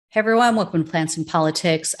Hey everyone, welcome to Plants and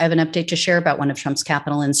Politics. I have an update to share about one of Trump's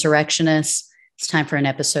Capitol insurrectionists. It's time for an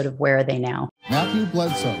episode of Where Are They Now? Matthew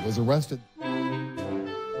Bledsoe was arrested.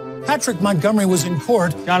 Patrick Montgomery was in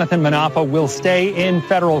court. Jonathan Manapa will stay in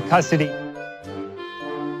federal custody.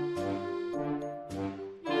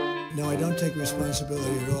 No, I don't take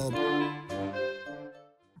responsibility at all.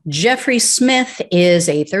 Jeffrey Smith is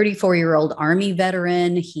a 34-year-old Army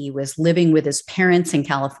veteran. He was living with his parents in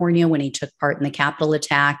California when he took part in the Capitol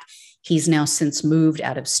attack. He's now since moved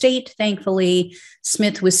out of state, thankfully.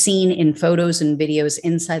 Smith was seen in photos and videos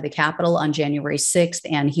inside the Capitol on January 6th,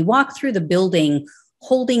 and he walked through the building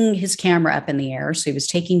holding his camera up in the air. So he was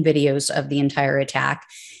taking videos of the entire attack.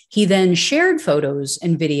 He then shared photos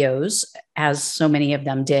and videos, as so many of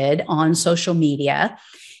them did, on social media.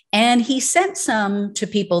 And he sent some to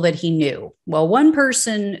people that he knew. Well, one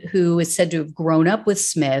person who is said to have grown up with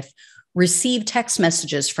Smith received text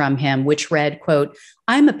messages from him, which read, quote,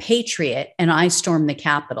 "I'm a patriot and I stormed the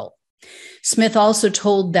Capitol." Smith also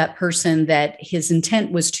told that person that his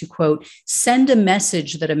intent was to, quote, "send a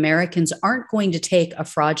message that Americans aren't going to take a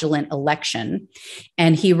fraudulent election."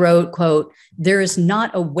 And he wrote, quote, "There is not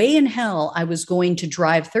a way in hell I was going to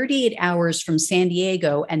drive 38 hours from San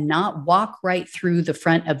Diego and not walk right through the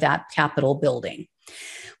front of that Capitol building."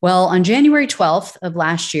 Well, on January 12th of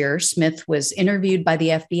last year, Smith was interviewed by the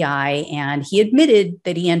FBI, and he admitted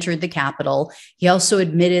that he entered the Capitol. He also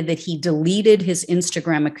admitted that he deleted his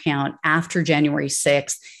Instagram account after January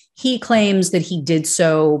 6th. He claims that he did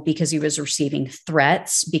so because he was receiving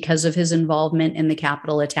threats because of his involvement in the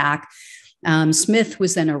Capitol attack. Smith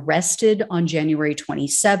was then arrested on January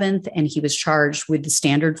 27th, and he was charged with the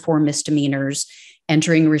standard 4 misdemeanors: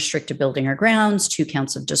 entering a restricted building or grounds, 2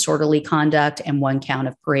 counts of disorderly conduct, and 1 count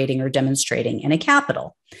of parading or demonstrating in a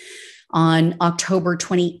Capitol. On October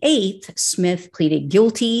 28th, Smith pleaded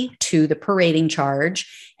guilty to the parading charge,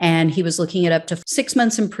 and he was looking at up to 6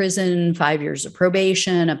 months in prison, 5 years of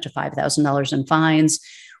probation, up to $5,000 in fines.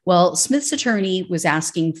 Well, Smith's attorney was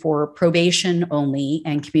asking for probation only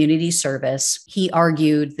and community service. He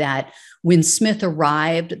argued that when Smith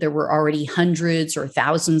arrived, there were already hundreds or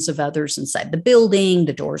thousands of others inside the building.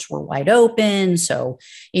 The doors were wide open. So,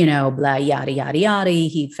 blah, yada, yada, yada.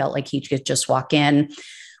 He felt like he could just walk in.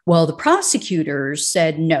 Well, the prosecutors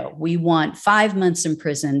said, no, we want 5 months in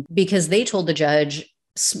prison, because they told the judge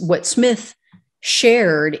what Smith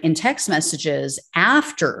shared in text messages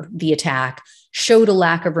after the attack showed a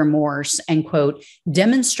lack of remorse and, quote,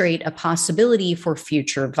 demonstrate a possibility for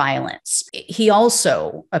future violence. He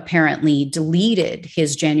also apparently deleted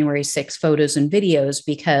his January 6 photos and videos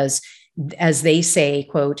because, as they say,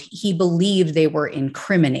 quote, he believed they were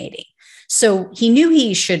incriminating. So he knew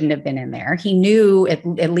he shouldn't have been in there. He knew,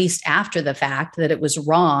 at least after the fact, that it was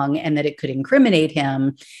wrong and that it could incriminate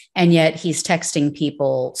him. And yet he's texting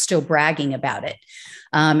people, still bragging about it.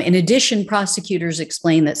 In addition, prosecutors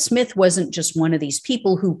explained that Smith wasn't just one of these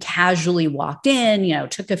people who casually walked in,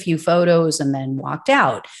 took a few photos and then walked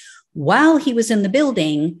out. While he was in the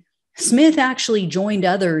building, Smith actually joined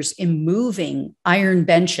others in moving iron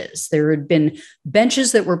benches. There had been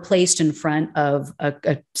benches that were placed in front of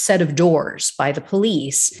a set of doors by the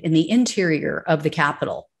police in the interior of the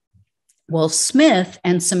Capitol. Well, Smith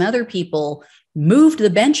and some other people moved the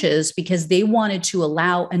benches because they wanted to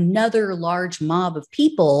allow another large mob of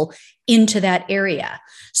people into that area.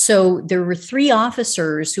 So there were 3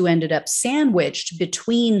 officers who ended up sandwiched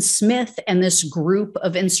between Smith and this group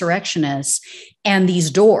of insurrectionists and these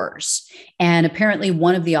doors. And apparently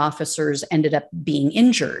one of the officers ended up being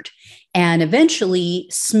injured. And eventually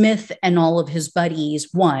Smith and all of his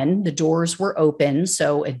buddies won. The doors were open,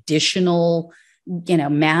 so additional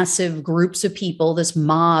massive groups of people, this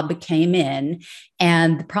mob came in,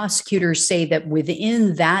 and the prosecutors say that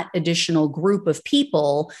within that additional group of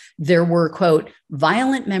people, there were, quote,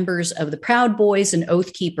 violent members of the Proud Boys and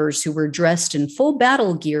Oath Keepers who were dressed in full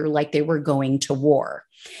battle gear like they were going to war.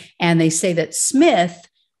 And they say that Smith,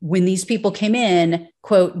 when these people came in,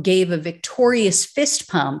 quote, gave a victorious fist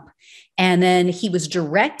pump. And then he was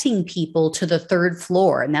directing people to the 3rd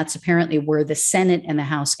floor. And that's apparently where the Senate and the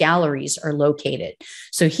House galleries are located.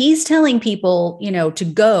 So he's telling people, to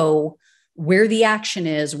go where the action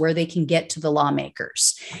is, where they can get to the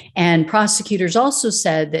lawmakers. And prosecutors also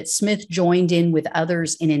said that Smith joined in with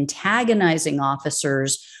others in antagonizing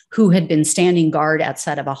officers who had been standing guard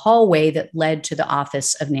outside of a hallway that led to the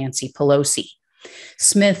office of Nancy Pelosi.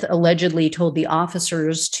 Smith allegedly told the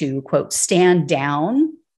officers to, quote, stand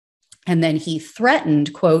down. And then he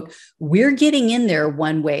threatened, quote, we're getting in there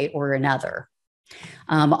one way or another.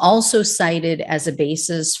 Also cited as a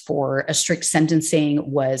basis for a strict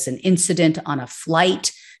sentencing was an incident on a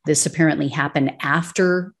flight This apparently happened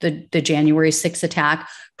after the January 6th attack.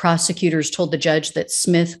 Prosecutors told the judge that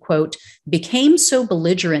Smith, quote, became so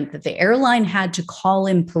belligerent that the airline had to call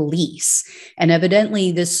in police. And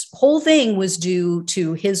evidently, this whole thing was due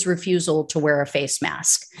to his refusal to wear a face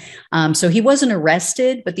mask. So he wasn't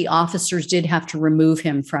arrested, but the officers did have to remove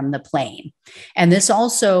him from the plane. And this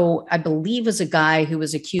also, I believe, was a guy who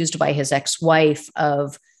was accused by his ex-wife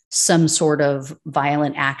of some sort of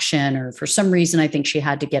violent action, or for some reason, I think she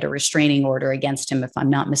had to get a restraining order against him, if I'm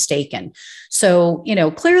not mistaken. So,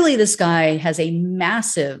 clearly this guy has a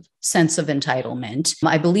massive sense of entitlement.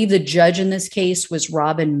 I believe the judge in this case was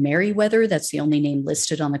Robin Merriweather. That's the only name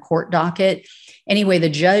listed on the court docket. Anyway, the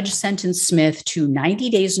judge sentenced Smith to 90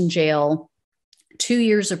 days in jail, 2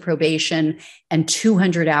 years of probation, and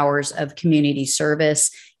 200 hours of community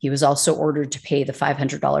service. He was also ordered to pay the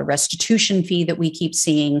 $500 restitution fee that we keep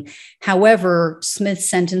seeing. However, Smith's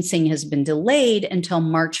sentencing has been delayed until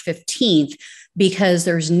March 15th because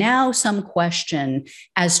there's now some question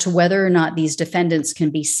as to whether or not these defendants can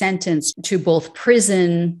be sentenced to both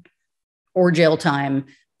prison or jail time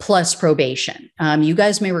plus probation. You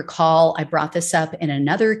guys may recall I brought this up in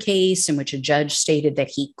another case in which a judge stated that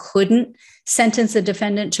he couldn't sentence a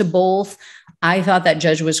defendant to both. I thought that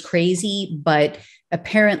judge was crazy, but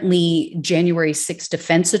apparently January 6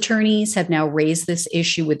 defense attorneys have now raised this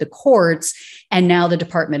issue with the courts, and now the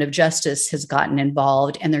Department of Justice has gotten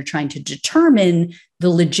involved, and they're trying to determine the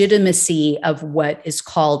legitimacy of what is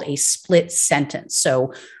called a split sentence.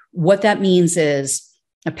 So what that means is,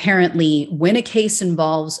 apparently, when a case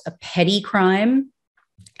involves a petty crime,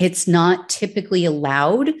 it's not typically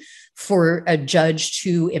allowed for a judge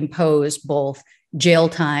to impose both jail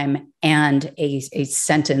time and a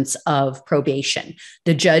sentence of probation.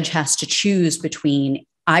 The judge has to choose between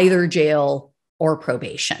either jail or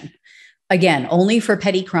probation. Again, only for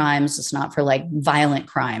petty crimes. It's not for like violent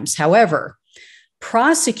crimes. However,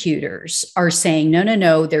 prosecutors are saying,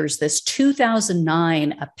 no, there's this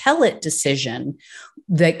 2009 appellate decision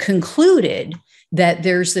that concluded that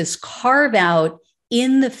there's this carve out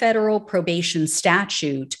in the federal probation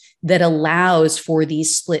statute that allows for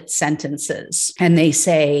these split sentences. And they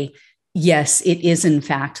say, yes, it is in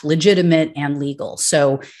fact legitimate and legal.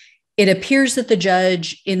 So it appears that the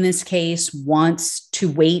judge in this case wants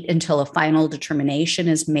to wait until a final determination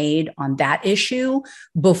is made on that issue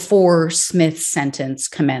before Smith's sentence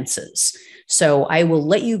commences. So I will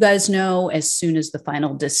let you guys know as soon as the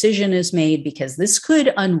final decision is made, because this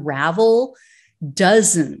could unravel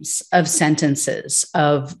dozens of sentences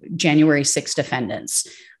of January 6 defendants.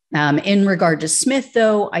 In regard to Smith,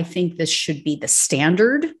 though, I think this should be the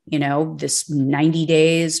standard, this 90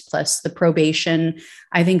 days plus the probation.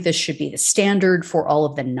 I think this should be the standard for all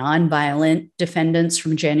of the nonviolent defendants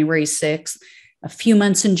from January 6th. A few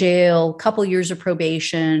months in jail, a couple years of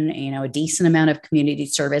probation, a decent amount of community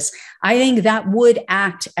service. I think that would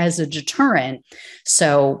act as a deterrent.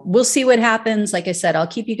 So we'll see what happens. Like I said, I'll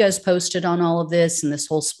keep you guys posted on all of this and this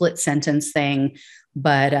whole split sentence thing.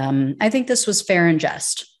 But I think this was fair and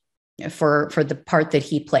just for the part that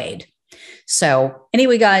he played. So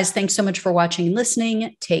anyway, guys, thanks so much for watching and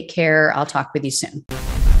listening. Take care. I'll talk with you soon.